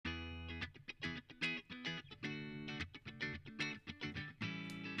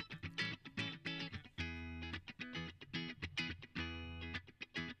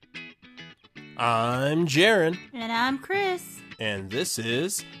I'm Jaron. And I'm Chris. And this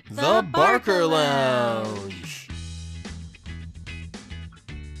is The Barker Lounge.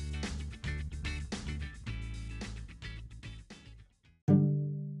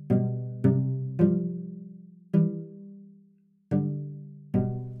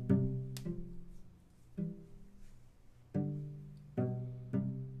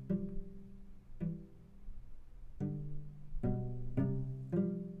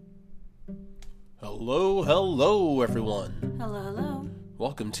 Hello, everyone. Hello.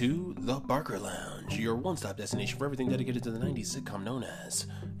 Welcome to The Barker Lounge, your one-stop destination for everything dedicated to the 90s sitcom known as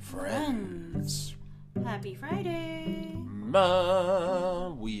Friends. Happy Friday.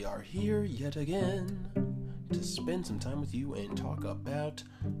 We are here yet again to spend some time with you and talk about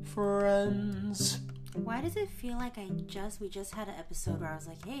Friends. Why does it feel like we just had an episode where I was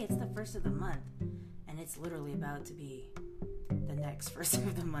like, hey, it's the first of the month, and it's literally about to be the next first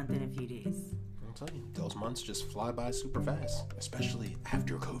of the month in a few days. I'll tell you, those months just fly by super fast, especially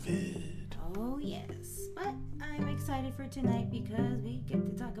after COVID. Oh, yes. But I'm excited for tonight because we get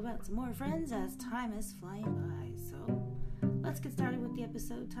to talk about some more Friends as time is flying by. So let's get started with the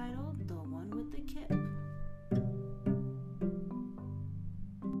episode titled The One with the Kip.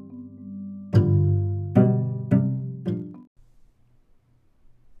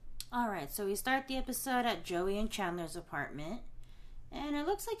 Alright, so we start the episode at Joey and Chandler's apartment. And it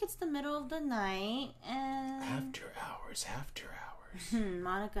looks like it's the middle of the night, and... After hours.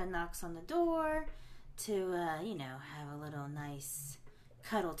 Monica knocks on the door to, have a little nice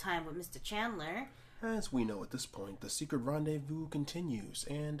cuddle time with Mr. Chandler. As we know at this point, the secret rendezvous continues,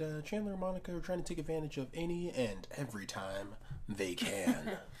 and Chandler and Monica are trying to take advantage of any and every time they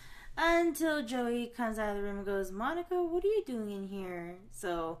can. Until Joey comes out of the room and goes, Monica, what are you doing in here?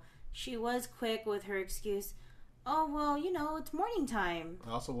 So she was quick with her excuse. Oh, well, it's morning time. I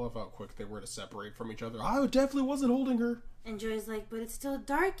also love how quick they were to separate from each other. I definitely wasn't holding her. And Joey's like, but it's still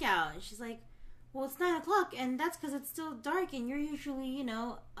dark out. And she's like, well, it's 9 o'clock, and that's because it's still dark, and you're usually,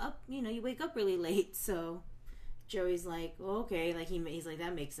 up, you wake up really late. So Joey's like, well, okay. Like, he's like,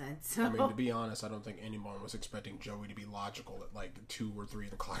 that makes sense. So, I mean, to be honest, I don't think anyone was expecting Joey to be logical at, 2 or 3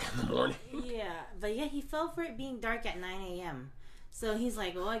 o'clock in the morning. Yeah, but yeah, he fell for it being dark at 9 a.m., So he's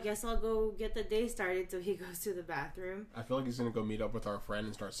like, well, I guess I'll go get the day started. So he goes to the bathroom. I feel like he's going to go meet up with our friend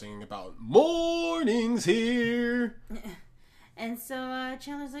and start singing about mornings here. And so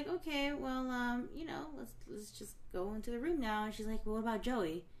Chandler's like, okay, well, let's just go into the room now. And she's like, well, what about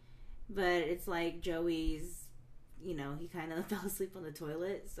Joey? But it's like Joey's, he kind of fell asleep on the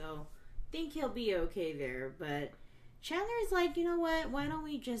toilet. So I think he'll be okay there. But Chandler's like, you know what? Why don't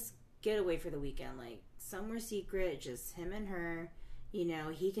we just get away for the weekend? Like, somewhere secret, just him and her.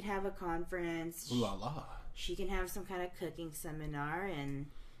 He could have a conference. Ooh la la. She can have some kind of cooking seminar, and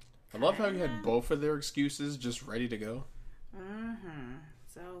I love how you had both of their excuses just ready to go.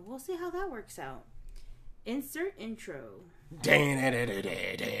 So we'll see how that works out. Insert intro. Did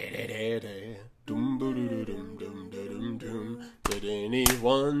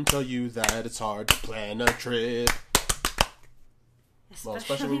anyone tell you that it's hard to plan a trip?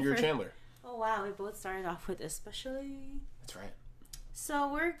 Especially when you're Chandler. Oh wow, we both started off with especially. That's right.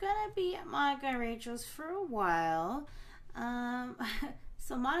 So we're gonna be at Monica and Rachel's for a while.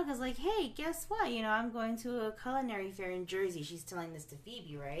 So Monica's like, hey, guess what? I'm going to a culinary fair in Jersey. She's telling this to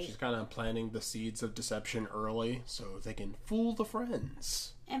Phoebe, right? She's kind of planting the seeds of deception early so they can fool the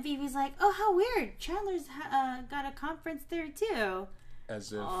friends. And Phoebe's like, oh, how weird. Chandler's got a conference there too.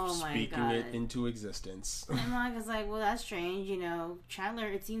 As if speaking it into existence. And Monica's like, well, that's strange. Chandler,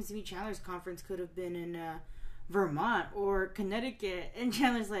 it seems to me Chandler's conference could have been in Vermont or Connecticut. And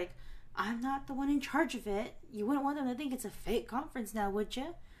Chandler's like, I'm not the one in charge of it. You wouldn't want them to think it's a fake conference now, would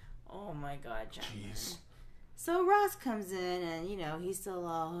you? Oh my God, Chandler. Jeez. So Ross comes in and, he's still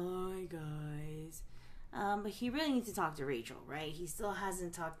all, hi guys. But he really needs to talk to Rachel, right? He still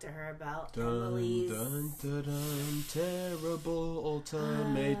hasn't talked to her about Emily's... terrible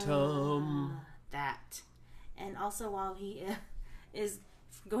ultimatum. That. And also while he is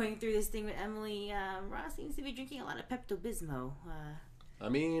going through this thing with Emily, Ross seems to be drinking a lot of Pepto-Bismol.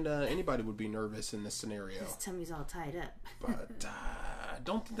 Anybody would be nervous in this scenario. His tummy's all tied up. But I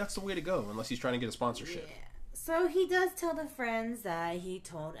don't think that's the way to go unless he's trying to get a sponsorship. Yeah. So he does tell the friends that he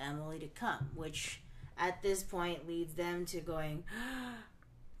told Emily to come, which at this point leads them to going,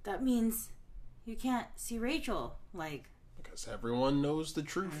 that means you can't see Rachel. Because everyone knows the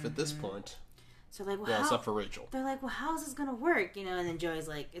truth at this point. So well, except for Rachel. They're like, well, how's this going to work? And then Joey's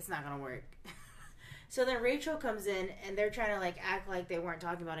like, it's not going to work. So then Rachel comes in, and they're trying to, like, act like they weren't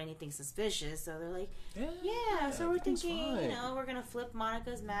talking about anything suspicious. So they're like, yeah, so we're thinking, fine. you know, we're going to flip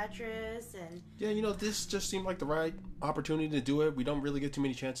Monica's mattress. And Yeah, you know, this just seemed like the right opportunity to do it. We don't really get too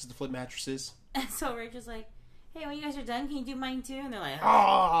many chances to flip mattresses. And so Rachel's like, hey, when you guys are done, can you do mine too? And they're like,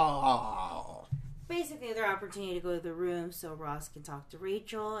 oh. Basically, their opportunity to go to the room so Ross can talk to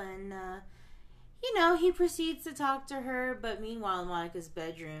Rachel. And, you know, he proceeds to talk to her. But meanwhile, in Monica's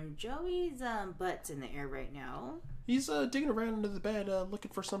bedroom, Joey's butt's in the air right now. He's digging around under the bed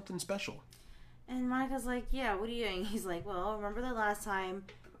looking for something special. And Monica's like, yeah, what are you doing? He's like, well, remember the last time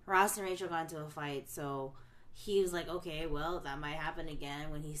Ross and Rachel got into a fight? So he was like, okay, well, that might happen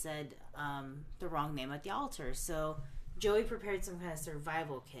again, when he said the wrong name at the altar. So Joey prepared some kind of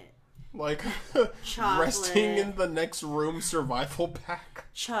survival kit. Like, resting in the next room survival pack.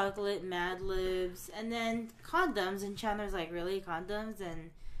 Chocolate, Mad Libs, and then condoms. And Chandler's like, really? Condoms? And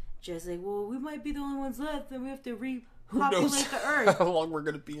Joe's like, well, we might be the only ones left, and we have to repopulate the earth. How long we're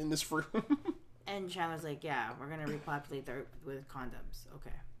going to be in this room? And Chandler's like, yeah, we're going to repopulate the earth with condoms.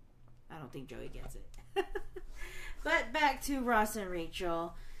 Okay. I don't think Joey gets it. But back to Ross and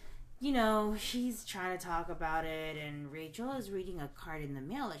Rachel. You know, she's trying to talk about it, and Rachel is reading a card in the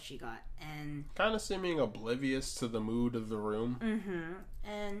mail that she got, and kind of seeming oblivious to the mood of the room. Mm-hmm.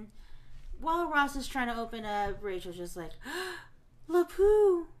 And while Ross is trying to open up, Rachel's just like,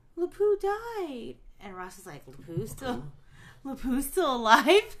 LaPoo died. And Ross is like, LaPoo's still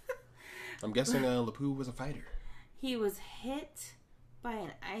alive? I'm guessing LaPoo was a fighter. He was hit by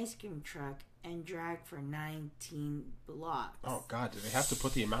an ice cream truck and dragged for 19 blocks. Oh, God. Did they have to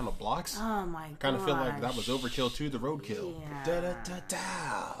put the amount of blocks? Oh, my God. I kind of feel like that was overkill, too, the roadkill. Yeah.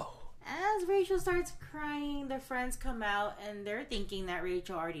 Da-da-da-da. As Rachel starts crying, the friends come out, and they're thinking that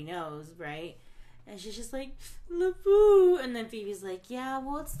Rachel already knows, right? And she's just like, LaPoo. And then Phoebe's like, yeah,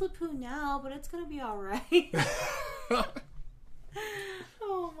 well, it's LaPoo now, but it's going to be all right.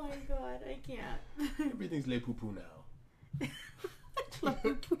 Oh, my God. I can't. Everything's LaPoo now.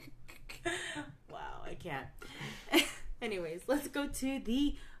 Wow, I can't. Anyways, let's go to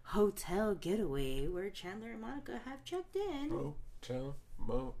the hotel getaway where Chandler and Monica have checked in.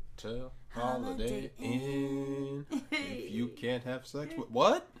 Motel, Holiday Inn. If you can't have sex with...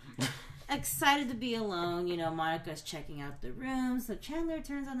 What? Excited to be alone. You know, Monica's checking out the room. So Chandler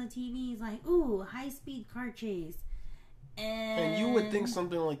turns on the TV. He's like, ooh, high-speed car chase. And you would think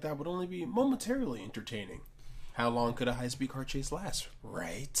something like that would only be momentarily entertaining. How long could a high-speed car chase last?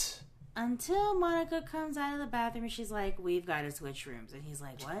 Right? Until Monica comes out of the bathroom and she's like, we've got to switch rooms. And he's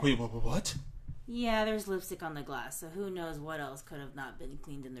like, what? Wait, what? Yeah, there's lipstick on the glass, so who knows what else could have not been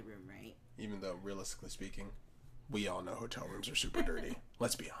cleaned in the room, right? Even though, realistically speaking, we all know hotel rooms are super dirty.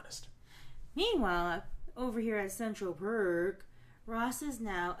 Let's be honest. Meanwhile, over here at Central Perk, Ross is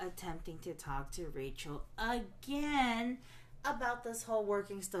now attempting to talk to Rachel again about this whole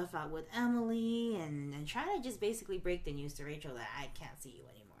working stuff out with Emily and trying to just basically break the news to Rachel that I can't see you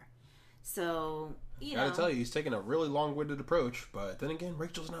anymore. So, you know. Gotta tell you, he's taking a really long-winded approach, but then again,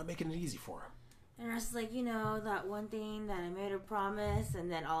 Rachel's not making it easy for him. And Ross is like, you know, that one thing that I made her promise,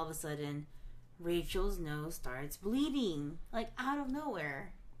 and then all of a sudden, Rachel's nose starts bleeding, like out of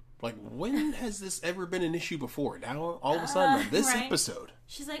nowhere. Like, when has this ever been an issue before? Now, all of a sudden, on this right? episode.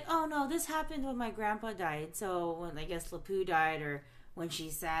 She's like, oh no, this happened when my grandpa died. So, when I guess LaPoo died, or when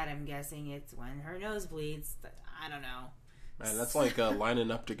she's sad, I'm guessing it's when her nose bleeds. I don't know. Man, that's like lining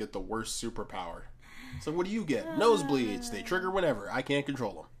up to get the worst superpower. So what do you get? Nosebleeds. They trigger whenever. I can't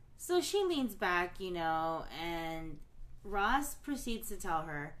control them. So she leans back, you know, and Ross proceeds to tell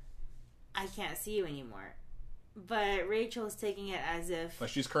her, I can't see you anymore. But Rachel is taking it as if... But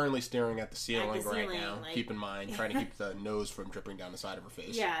she's currently staring at the ceiling right now. Like, keep in mind, trying to keep the nose from dripping down the side of her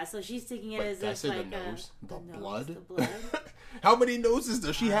face. Yeah, so she's taking it as if like... the nose? The blood? The blood? How many noses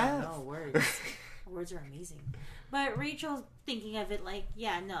does she have? No, words. Words are amazing. But Rachel's thinking of it like,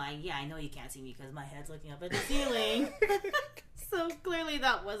 I know you can't see me because my head's looking up at the ceiling. So clearly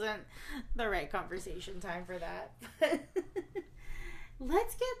that wasn't the right conversation time for that. But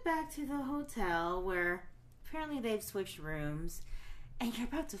let's get back to the hotel where apparently they've switched rooms. And you're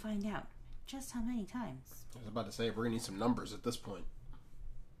about to find out just how many times. I was about to say, we're going to need some numbers at this point.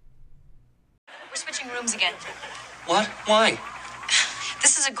 We're switching rooms again. What? Why?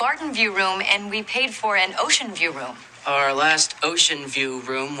 This is a garden view room, and we paid for an ocean view room. Our last ocean view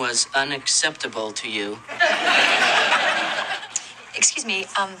room was unacceptable to you. Excuse me,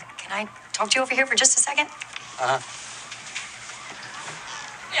 can I talk to you over here for just a second?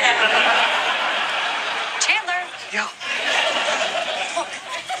 Chandler! Yeah. Look,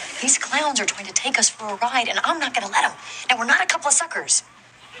 these clowns are trying to take us for a ride, and I'm not gonna let them. And we're not a couple of suckers.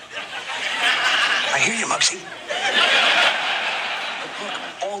 I hear you, Muggsy.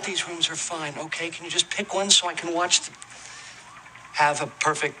 Look, all these rooms are fine, okay? Can you just pick one so I can have a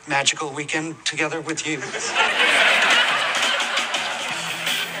perfect magical weekend together with you?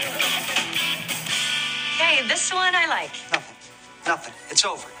 Hey, this one I like. Nothing. It's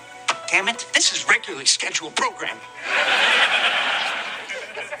over. Damn it. This is regularly scheduled programming.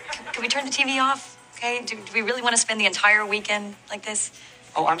 Can we turn the TV off? Okay, do we really want to spend the entire weekend like this?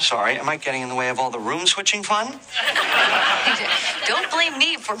 Oh, I'm sorry. Am I getting in the way of all the room switching fun? Don't blame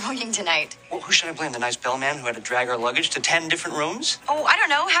me for ruining tonight. Well, who should I blame? The nice bellman who had to drag our luggage to 10 different rooms? Oh, I don't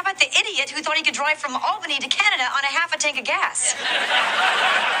know. How about the idiot who thought he could drive from Albany to Canada on a half a tank of gas?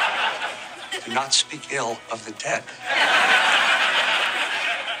 Do not speak ill of the dead.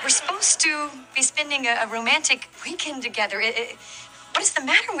 We're supposed to be spending a romantic weekend together. What is the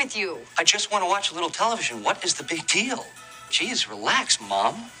matter with you? I just want to watch a little television. What is the big deal? Jeez, relax,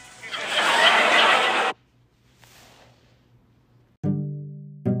 Mom.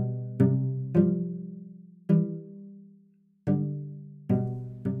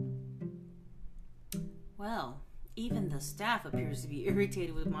 Well, even the staff appears to be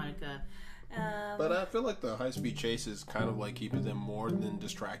irritated with Monica. But I feel like the high-speed chase is kind of like keeping them more than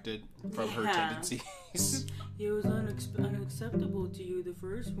distracted from her tendencies. It was unacceptable to you, the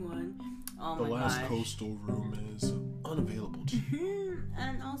first one. Oh the my last gosh. coastal room is unavailable to you.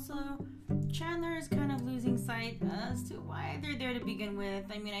 And also, Chandler is kind of losing sight as to why they're there to begin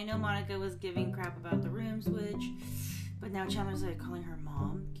with. I mean, I know Monica was giving crap about the room switch, but now Chandler's like calling her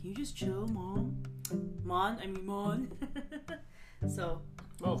Mom. Can you just chill, Mom? Mon. So...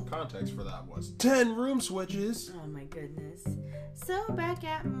 Well, the context for that was 10 room switches. Oh my goodness. So back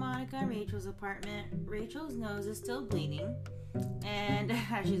at Monica and Rachel's apartment, Rachel's nose is still bleeding, and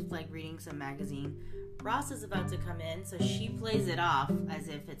she's like reading some magazine. Ross is about to come in, so she plays it off as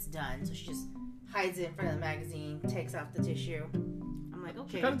if it's done. So she just hides it in front of the magazine, takes off the tissue. I'm like,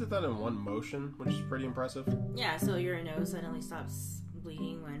 okay. She kind of did that in one motion, which is pretty impressive. Yeah, so your nose suddenly stops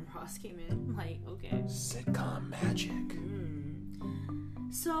bleeding when Ross came in. I'm like, okay. Sitcom magic.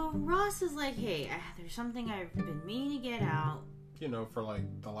 So Ross is like, hey, there's something I've been meaning to get out. You know, for like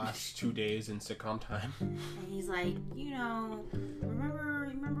the last 2 days in sitcom time. And he's like, remember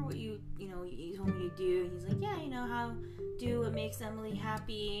what you told me to do? And he's like, yeah, how do what makes Emily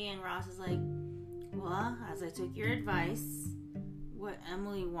happy. And Ross is like, well, as I took your advice, what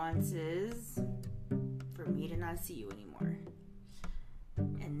Emily wants is for me to not see you anymore.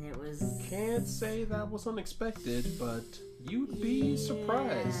 And it was... Can't say that was unexpected, but you'd be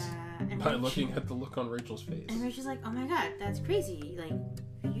surprised by looking at the look on Rachel's face. And Rachel's like, oh my god, that's crazy. Like,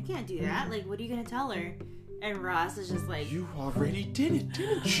 you can't do that. Like, what are you going to tell her? And Ross is just like... You already did it,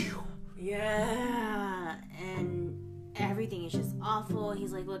 didn't you? Yeah. And everything is just awful.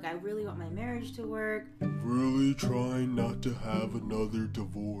 He's like, look, I really want my marriage to work. Really trying not to have another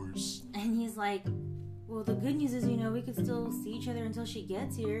divorce. And he's like... Well, the good news is, we could still see each other until she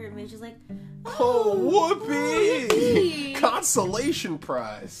gets here. And Rachel's like, oh, whoopee! Consolation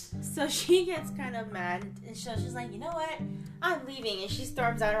prize. So she gets kind of mad. And so she's like, you know what? I'm leaving. And she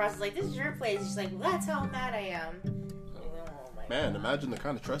storms out. And Ross is like, this is your place. And she's like, well, that's how mad I am. Oh, my Man, imagine the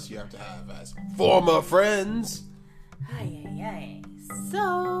kind of trust you have to have as former friends. Ay.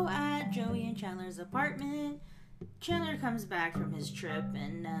 So, at Joey and Chandler's apartment... Chandler comes back from his trip,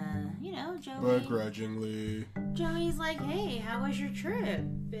 and, Joey... Begrudgingly. Joey's like, hey, how was your trip?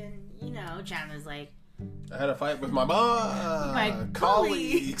 And, Chandler's like... I had a fight with my mom. My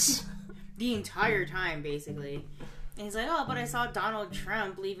colleagues. The entire time, basically. And he's like, oh, but I saw Donald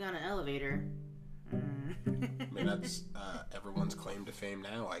Trump leaving on an elevator. I mean, that's everyone's claim to fame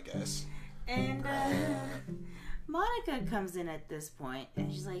now, I guess. And, Monica comes in at this point,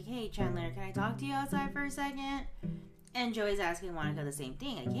 and she's like, hey, Chandler, can I talk to you outside for a second? And Joey's asking Monica the same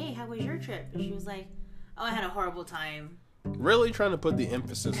thing, like, hey, how was your trip? And she was like, oh, I had a horrible time. Really trying to put the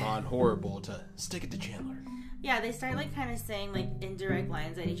emphasis on horrible to stick it to Chandler. Yeah, they start, kind of saying, indirect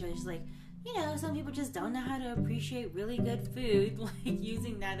lines at each other. She's like, some people just don't know how to appreciate really good food,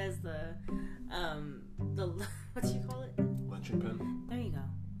 using that as the what do you call it? Lynching pin. There you go.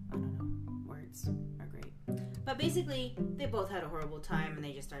 I don't know. Words are great. But basically, they both had a horrible time, and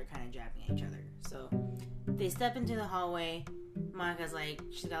they just start kind of jabbing at each other. So, they step into the hallway. Monica's like,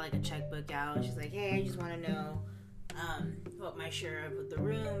 she's got a checkbook out. She's like, hey, I just want to know what my share of the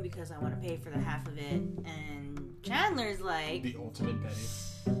room, because I want to pay for the half of it. And Chandler's like... The ultimate petty.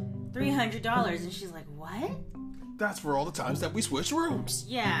 $300. And she's like, what? That's for all the times that we switched rooms.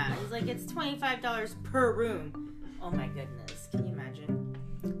 Yeah. He's like, it's $25 per room. Oh my goodness. Can you imagine?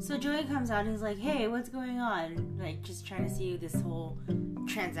 So Joey comes out and he's like, hey, what's going on? Like, just trying to see this whole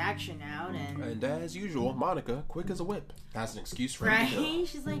transaction out. And as usual, Monica, quick as a whip, has an excuse for him to go. Right?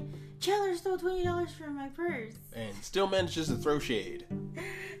 She's like, Chandler stole $20 from my purse. And still manages to throw shade.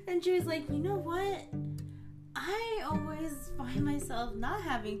 And Joey's like, you know what? I always find myself not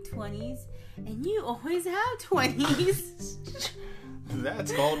having 20s, and you always have 20s.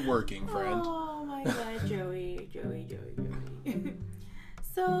 That's called working, friend. Oh my god, Joey.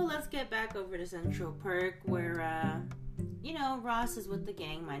 So let's get back over to Central Perk where, Ross is with the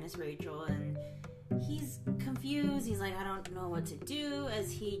gang minus Rachel, and he's confused. He's like, I don't know what to do,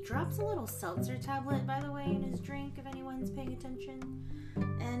 as he drops a little seltzer tablet, by the way, in his drink, if anyone's paying attention.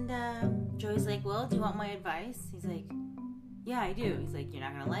 And Joey's like, well, do you want my advice? He's like, yeah, I do. He's like, you're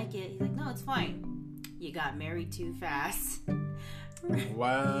not gonna like it. He's like, no, it's fine. You got married too fast.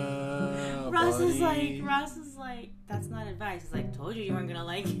 Wow. Ross is like, that's not advice. He's like, told you you weren't gonna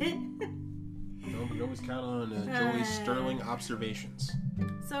like it. No, but always count on Joey's sterling observations.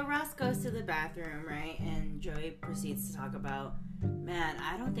 So Ross goes to the bathroom, right? And Joey proceeds to talk about, man,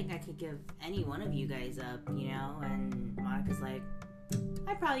 I don't think I could give any one of you guys up, And Monica's like,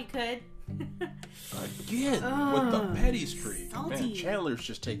 I probably could. Again, with the petty streak. Salty. Man, Chandler's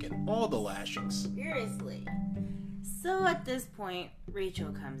just taking all the lashings. Seriously. So at this point,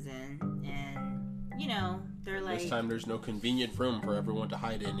 Rachel comes in, and, they're like... This time there's no convenient room for everyone to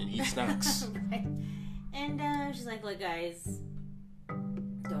hide in and eat snacks. Right. And she's like, look, guys,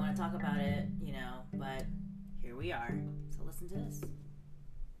 don't want to talk about it, but here we are. So listen to this.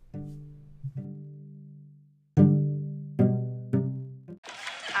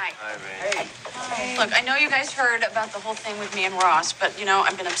 Hi. Hi, Ray. Hey. Look, I know you guys heard about the whole thing with me and Ross, but,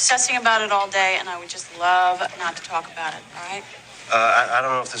 I've been obsessing about it all day, and I would just love not to talk about it, all right? I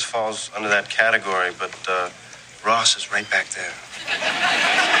don't know if this falls under that category, but Ross is right back there.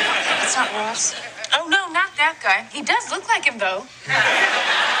 It's not Ross. Oh, no, not that guy. He does look like him, though.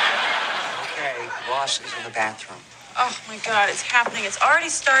 Okay, Ross is in the bathroom. Oh, my God, it's happening. It's already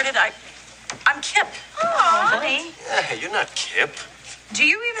started. I'm Kip. Oh, honey. Yeah, you're not Kip. Do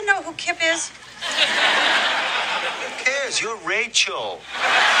you even know who Kip is? Who cares? You're Rachel.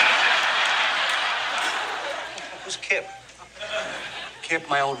 Who's Kip? Kip,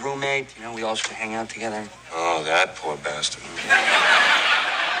 my old roommate, we all used to hang out together. Oh, that poor bastard.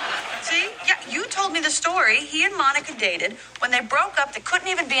 See? Yeah, you told me the story. He and Monica dated. When they broke up, they couldn't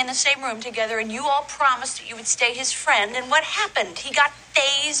even be in the same room together, and you all promised that you would stay his friend. And what happened? He got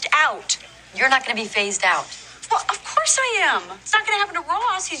phased out. You're not going to be phased out. Well, of course I am. It's not going to happen to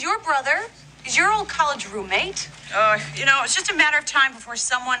Ross. He's your brother. He's your old college roommate. It's just a matter of time before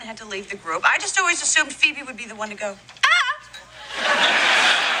someone had to leave the group. I just always assumed Phoebe would be the one to go.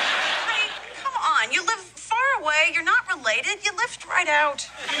 Honey, come on. You live far away. You're not related. You lift right out.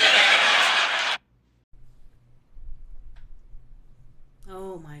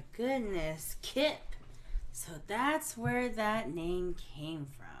 Oh my goodness, Kip. So that's where that name came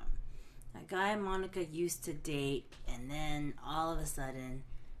from. A guy Monica used to date, and then all of a sudden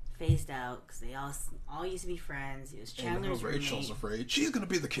phased out because they all used to be friends. He was Chandler's roommate. Rachel's afraid she's gonna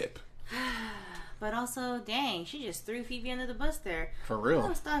be the Kip. But also, dang, she just threw Phoebe under the bus there. For real.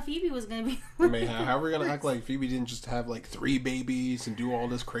 I thought Phoebe was gonna be. I mean, how are we gonna act like Phoebe didn't just have like 3 babies and do all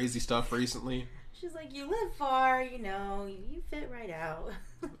this crazy stuff recently? She's like, you live far, you fit right out.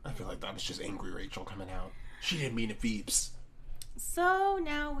 I feel like that was just angry Rachel coming out. She didn't mean it, Phoebes. So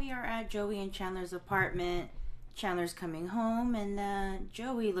now we are at Joey and Chandler's apartment. Chandler's coming home, and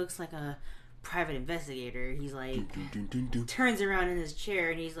Joey looks like a private investigator. He's like, turns around in his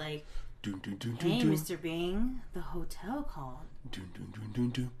chair, and he's like, hey, Mr. Bing, the hotel called.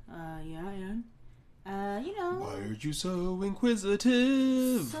 Yeah, and why are you so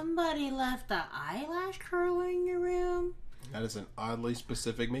inquisitive? Somebody left the eyelash curler in your room. That is an oddly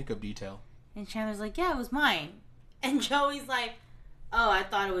specific makeup detail. And Chandler's like, yeah, it was mine. And Joey's like, oh, I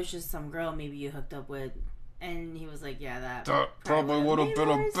thought it was just some girl maybe you hooked up with. And he was like, yeah, that probably would have been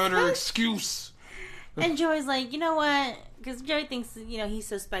a better excuse. And Joey's like, you know what? Because Joey thinks, he's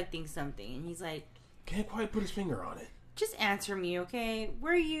suspecting something. And he's like, can't quite put his finger on it. Just answer me, okay?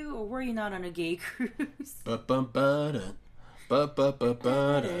 Were you or were you not on a gay cruise? I don't know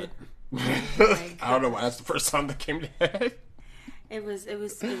why that's the first song that came to head. It was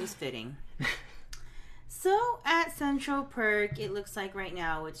fitting. So at Central Perk, it looks like right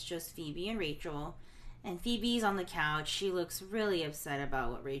now it's just Phoebe and Rachel. And Phoebe's on the couch. She looks really upset about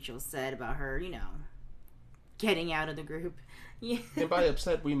what Rachel said about her, getting out of the group. Yeah. And by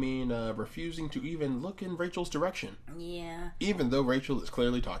upset, we mean refusing to even look in Rachel's direction. Yeah. Even though Rachel is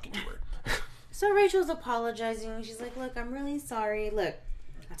clearly talking to her. So Rachel's apologizing. She's like, look, I'm really sorry. Look,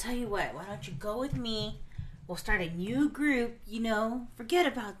 I'll tell you what, why don't you go with me? We'll start a new group, forget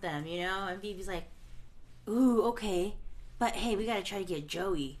about them, And Phoebe's like, ooh, okay. But hey, we gotta try to get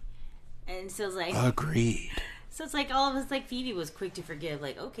Joey. And so it's like... Agreed. So it's like all of us, like Phoebe was quick to forgive.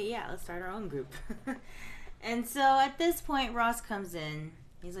 Like, okay, yeah, let's start our own group. And so at this point, Ross comes in.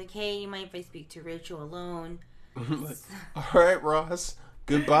 He's like, hey, you mind if I speak to Rachel alone? Like, all right, Ross.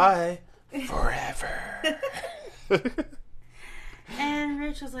 Goodbye. Forever. And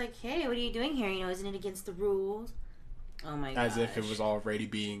Rachel's like, hey, what are you doing here? Isn't it against the rules? Oh my god. As if it was already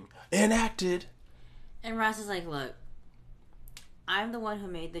being enacted. And Ross is like, look, I'm the one who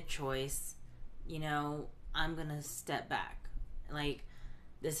made the choice. I'm gonna step back. Like,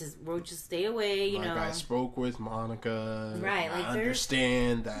 we'll just stay away, I spoke with Monica. Right, like I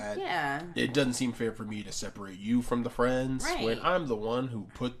understand that it doesn't seem fair for me to separate you from the friends when I'm the one who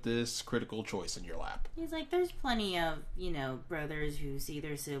put this critical choice in your lap. He's like, there's plenty of, brothers who see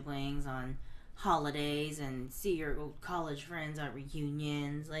their siblings on holidays and see your old college friends at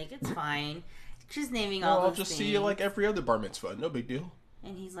reunions. Like, it's fine. Just naming all those I'll just things. see you like every other bar mitzvah. No big deal.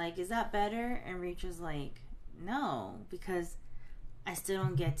 And he's like, is that better? And Rachel's like, no, because I still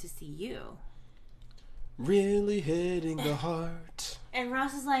don't get to see you. Really hitting the heart. And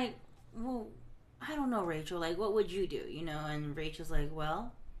Ross is like, well, I don't know, Rachel. Like, what would you do? And Rachel's like,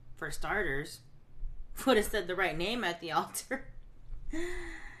 well, for starters, would have said the right name at the altar.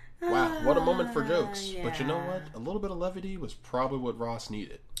 Wow, what a moment for jokes. Yeah. But you know what? A little bit of levity was probably what Ross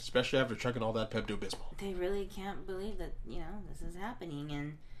needed. Especially after chugging all that Pepto-Bismol. They really can't believe that, this is happening.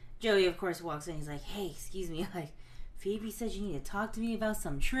 And Joey, of course, walks in. He's like, hey, excuse me. Like, Phoebe said you need to talk to me about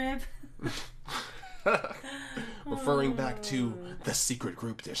some trip. Referring back to the secret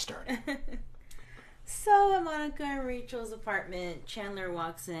group they're starting. So at Monica and Rachel's apartment, Chandler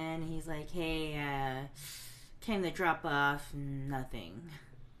walks in. He's like, hey, came to drop off. Nothing.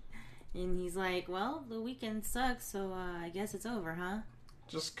 And he's like, well, the weekend sucks, so I guess it's over, huh?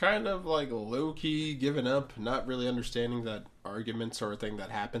 Just kind of like low-key giving up, not really understanding that arguments are a thing that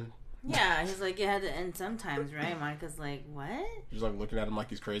happen. Yeah, he's like, it had to end sometimes, right? Monica's like, what? She's like looking at him like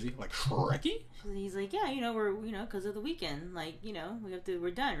he's crazy, like Shrekky. He's like, yeah, we're, because of the weekend, like,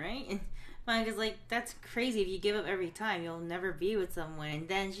 we're done, right? And Monica's like, that's crazy. If you give up every time, you'll never be with someone. And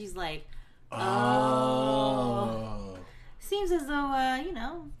then she's like, oh. Seems as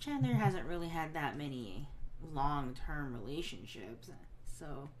though, Chandler hasn't really had that many long-term relationships.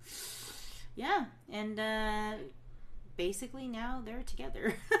 So, yeah, and basically now they're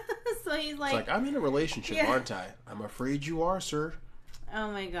together. So he's like... It's like, I'm in a relationship, aren't I? I'm afraid you are, sir. Oh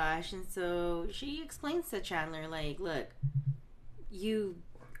my gosh. And so she explains to Chandler, like, look, you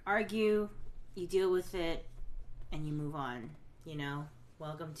argue, you deal with it, and you move on.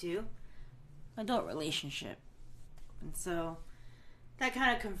 Welcome to adult relationship. And so that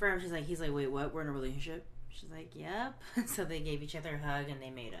kind of confirms, he's like, wait, what? We're in a relationship? She's like, yep. So they gave each other a hug and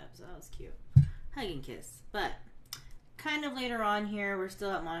they made up. So that was cute. Hug and kiss. But kind of later on here, we're still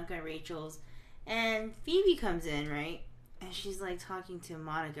at Monica and Rachel's. And Phoebe comes in, right? And she's like talking to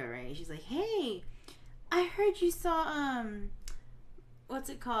Monica, right? She's like, hey, I heard you saw, what's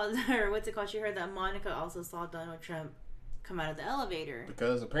it called? She heard that Monica also saw Donald Trump come out of the elevator.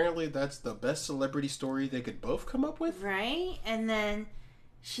 Because apparently that's the best celebrity story they could both come up with. Right? And then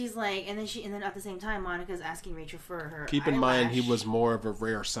she's like, and then at the same time, Monica's asking Rachel for her Keep in eyelash. mind, he was more of a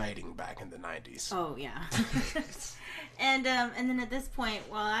rare sighting back in the 90s. Oh, yeah. And then at this point,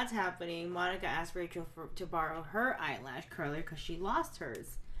 while that's happening, Monica asked Rachel to borrow her eyelash curler because she lost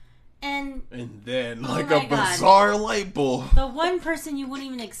hers. And then, like a bizarre light bulb. The one person you wouldn't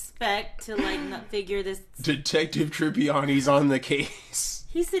even expect to, like, not figure this... Detective Tribbiani's on the case.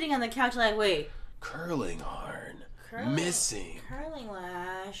 He's sitting on the couch like, wait. Curling iron. Missing. Curling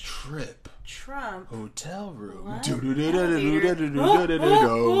lash. Trip. Trump. Hotel room. What? You.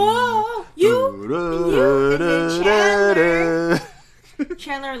 And then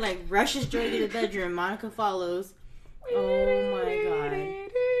Chandler, like, rushes Joey to the bedroom. Monica follows. Oh, my God.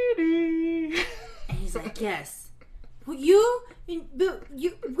 And he's like, yes. You?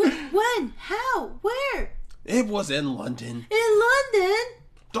 When? How? Where? It was in London. In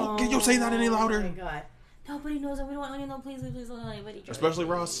London? Can you say that any louder? Oh my god. Nobody knows that. We don't want to know. Please don't let anybody. Especially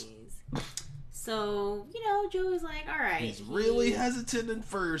Ross. So, Joey's like, alright. He's really hesitant at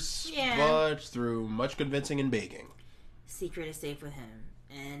first. Yeah. But through much convincing and begging. Secret is safe with him.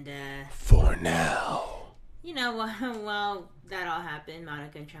 And, for now. While that all happened,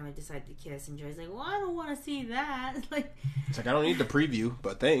 Monica and Chandler decided to kiss, and Joey's like, well, I don't want to see that. It's like, I don't need the preview,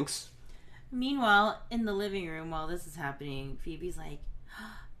 but thanks. Meanwhile, in the living room, while this is happening, Phoebe's like,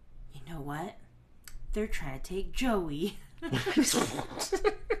 you know what? They're trying to take Joey.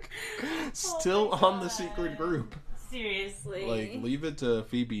 Still on the secret group. Seriously. Like, leave it to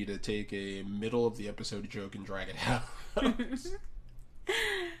Phoebe to take a middle of the episode joke and drag it out.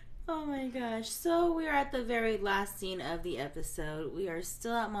 Oh my gosh. So we are at the very last scene of the episode. We are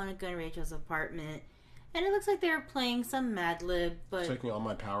still at Monica and Rachel's apartment. And it looks like they're playing some Mad Lib, but... It took me all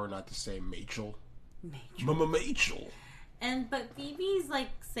my power not to say Machel. Machel. Machel. But Phoebe's, like,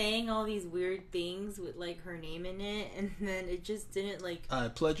 saying all these weird things with, like, her name in it. And then it just didn't, like... I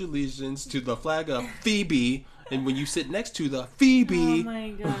pledge allegiance to the flag of Phoebe. And when you sit next to the Phoebe... Oh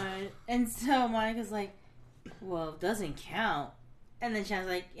my god. And so Monica's like, well, it doesn't count. And then Shannon's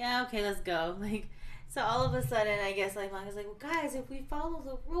like, yeah, okay, let's go. Like, so all of a sudden, I guess, like, Monica's like, well, guys, if we follow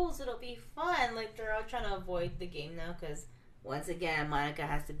the rules, it'll be fun. Like, they're all trying to avoid the game now, because, once again, Monica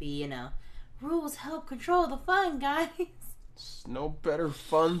has to be, you know, rules help control the fun, guys. It's no better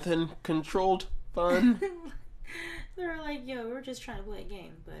fun than controlled fun. They're like, yo, we're just trying to play a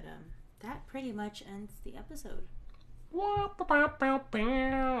game. But, that pretty much ends the episode.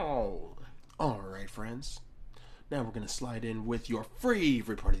 Alright, friends. Now we're going to slide in with your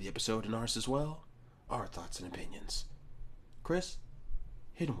favorite part of the episode and ours as well. Our thoughts and opinions. Chris,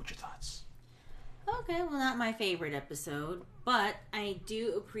 hit him with your thoughts. Okay, well, not my favorite episode, but I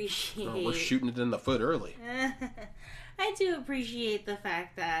do appreciate... Oh, we're shooting it in the foot early. I do appreciate the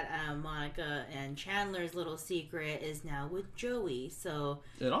fact that Monica and Chandler's little secret is now with Joey, so...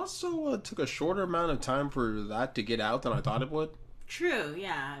 It also took a shorter amount of time for that to get out than I thought it would. True,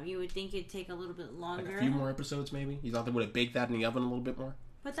 yeah. You would think it'd take a little bit longer. Like a few more episodes, maybe? You thought they would have baked that in the oven a little bit more?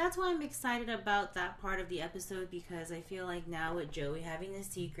 But that's why I'm excited about that part of the episode, because I feel like now with Joey having the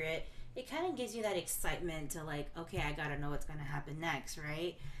secret, it kind of gives you that excitement to like, okay, I gotta know what's gonna happen next,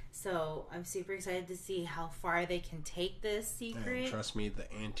 right? So I'm super excited to see how far they can take this secret. And trust me,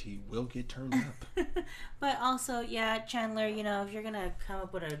 the ante will get turned up. But also, yeah, Chandler, you know, if you're gonna come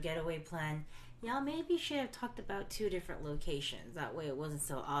up with a getaway plan, y'all maybe should have talked about 2 different locations. That way it wasn't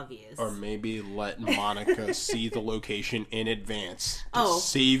so obvious. Or maybe let Monica see the location in advance to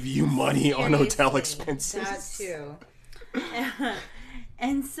save you money on hotel expenses. That too.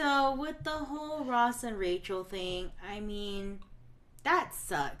 And so with the whole Ross and Rachel thing, I mean, that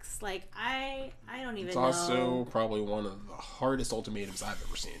sucks. Like, I don't even know. It's also probably one of the hardest ultimatums I've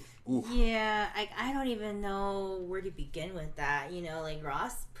ever seen. Oof. Yeah, I don't even know where to begin with that. You know, like,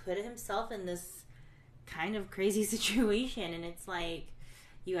 Ross put himself in this kind of crazy situation, and it's like,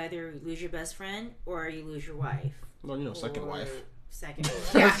 you either lose your best friend or you lose your wife. Well, you know, second wife. Second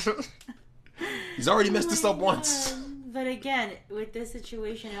wife. Yeah. He's already messed this up once. But again, with this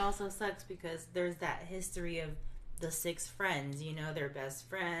situation, it also sucks because there's that history of the 6 friends. You know, they're best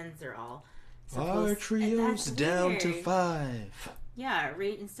friends. They're all our trio's down to 5. Yeah,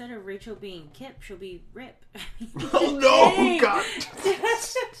 instead of Rachel being Kip, she'll be Rip. Oh no, God!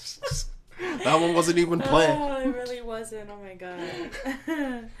 That one wasn't even planned. Oh, it really wasn't. Oh my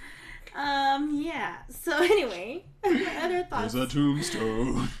God. Yeah. So anyway, other thoughts. There's a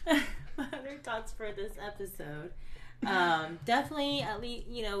tombstone. Other thoughts for this episode. Definitely, at least,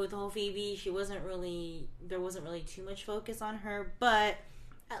 you know, with the whole Phoebe, there wasn't really too much focus on her, but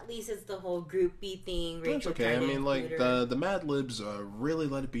at least it's the whole groupie thing. That's okay. I mean, like, the Mad Libs really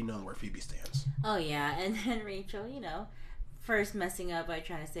let it be known where Phoebe stands. Oh, yeah. And then Rachel, you know, first messing up by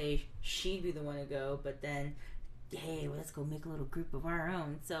trying to say she'd be the one to go, but then, hey, well, let's go make a little group of our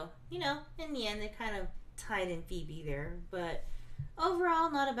own. So, you know, in the end, they kind of tied in Phoebe there. But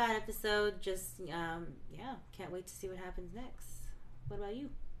overall, not a bad episode. Just, yeah, can't wait to see what happens next. What about you?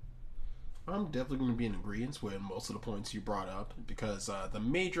 I'm definitely going to be in agreement with most of the points you brought up, because the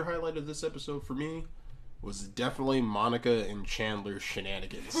major highlight of this episode for me was definitely Monica and Chandler's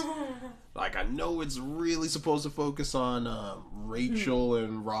shenanigans. Like, I know it's really supposed to focus on Rachel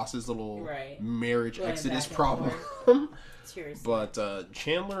and Ross's little marriage exodus problem. But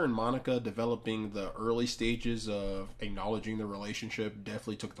Chandler and Monica developing the early stages of acknowledging the relationship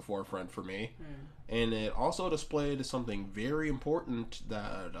definitely took the forefront for me. And it also displayed something very important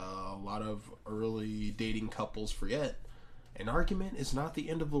that a lot of early dating couples forget. An argument is not the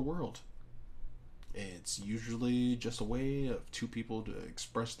end of the world. It's usually just a way of 2 people to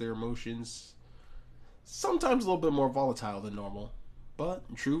express their emotions. Sometimes a little bit more volatile than normal,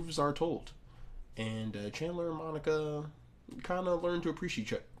 but truths are told. And Chandler and Monica kind of learned to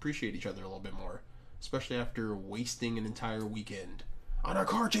appreciate each other a little bit more, especially after wasting an entire weekend on a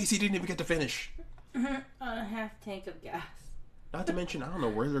car chase he didn't even get to finish. On a half tank of gas. Not to mention, I don't know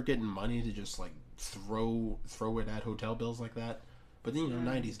where they're getting money to just like throw it at hotel bills like that. But then, you know,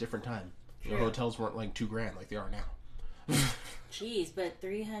 90s, different time. The hotels weren't like $2,000 like they are now. Jeez, but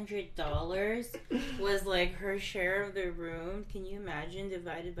 $300 was like her share of the room. Can you imagine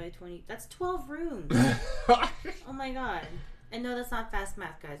divided by 20? That's 12 rooms. Oh my god. And no, that's not fast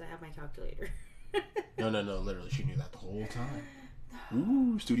math, guys. I have my calculator. No. Literally, she knew that the whole time.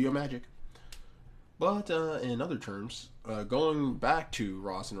 Ooh, studio magic. But in other terms, going back to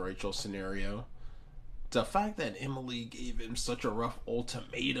Ross and Rachel's scenario, the fact that Emily gave him such a rough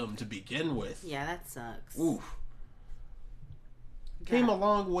ultimatum to begin with. Yeah, that sucks. Oof. Came a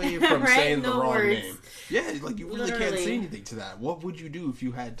long way from right? saying No the wrong words. name. Yeah, like you really can't say anything to that. What would you do if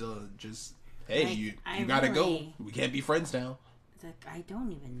you had to just, hey, like, you gotta go. We can't be friends now. It's like, I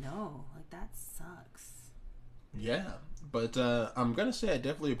don't even know. Like, that sucks. Yeah, but I'm gonna say I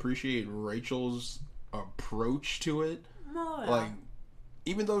definitely appreciate Rachel's approach to it. Oh, yeah. Like,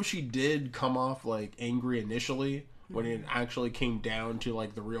 even though she did come off like angry initially, when it actually came down to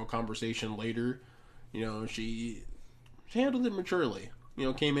like the real conversation later, you know, she handled it maturely. You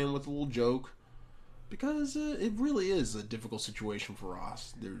know, came in with a little joke, because it really is a difficult situation for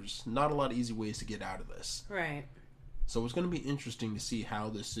Ross. There's not a lot of easy ways to get out of this. Right. So it's going to be interesting to see how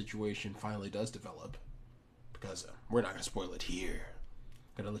this situation finally does develop, because we're not going to spoil it here.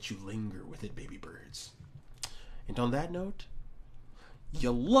 Going to let you linger with it, baby birds. And on that note,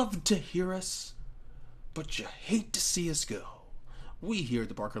 you love to hear us, but you hate to see us go. We here at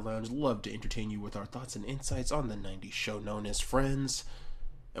the Barker Lounge love to entertain you with our thoughts and insights on the 90s show known as Friends,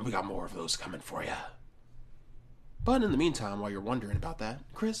 and we got more of those coming for you. But in the meantime, while you're wondering about that,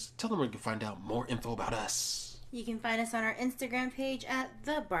 Chris, tell them where you can find out more info about us. You can find us on our Instagram page at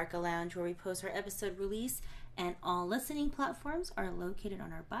The Barker Lounge, where we post our episode release, and all listening platforms are located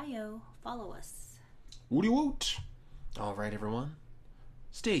on our bio. Follow us. Woody woot! All right, everyone.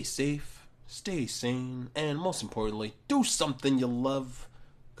 Stay safe, stay sane, and most importantly, do something you love,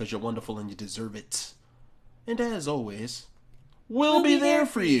 because you're wonderful and you deserve it. And as always, we'll be there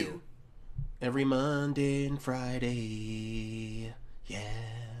for you. Every Monday and Friday. Yeah.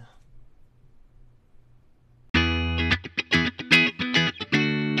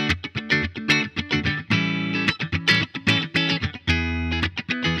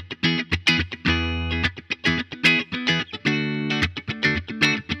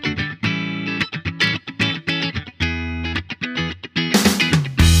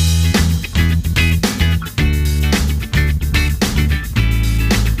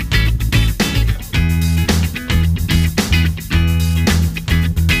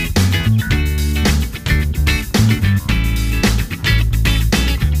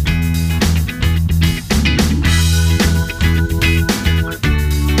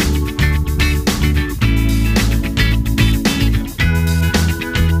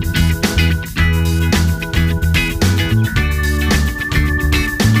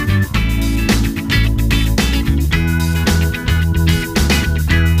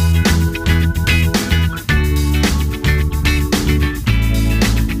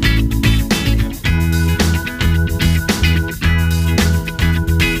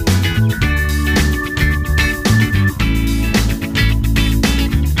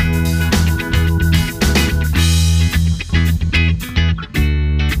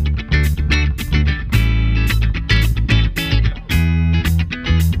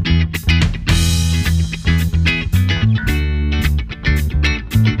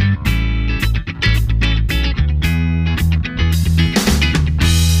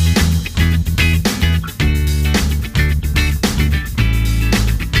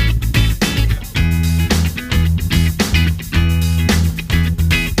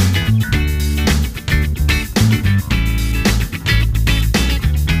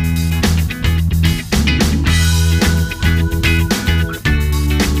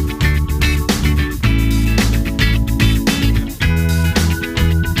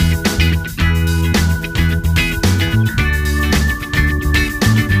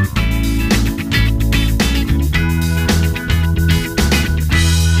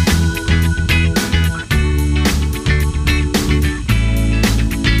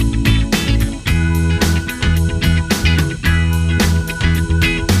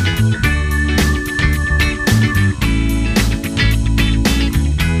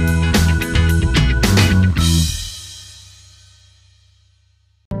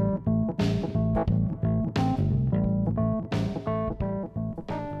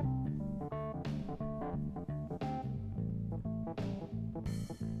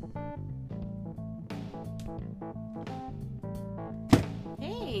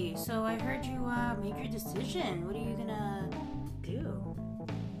 Hey, so I heard you made your decision. What are you gonna do?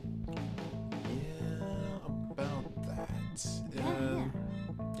 Yeah, about that. Yeah.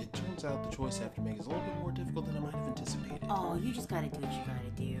 It turns turns out the choice I have to make is a little bit more difficult than I might have anticipated. Oh, you just gotta do what you gotta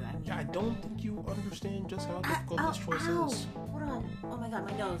do. I mean, Yeah, I don't think you understand just how difficult this choice ow. is. Hold on. Oh my god,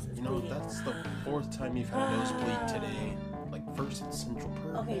 my nose is You know, bleeding. that's the 4th time you've had a nosebleed today. Like, first it's Central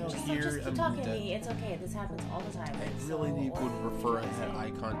Perk, Okay, now just here. keep talking to me. It's okay. This happens all the time. I really would prefer I had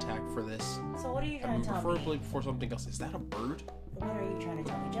eye contact for this. So what are you I trying mean, to tell preferably me? before something else. Is that a bird? What are you trying to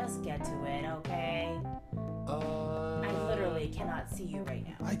tell me? Just get to it, okay? I literally cannot see you right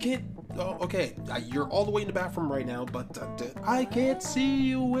now. I can't. Oh, okay. You're all the way in the bathroom right now, but I can't see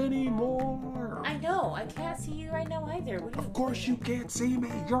you anymore. I know. I can't see you right now either. What Of course you can't see me.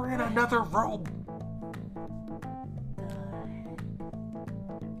 You're in another room.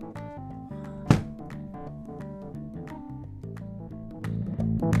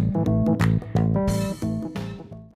 you...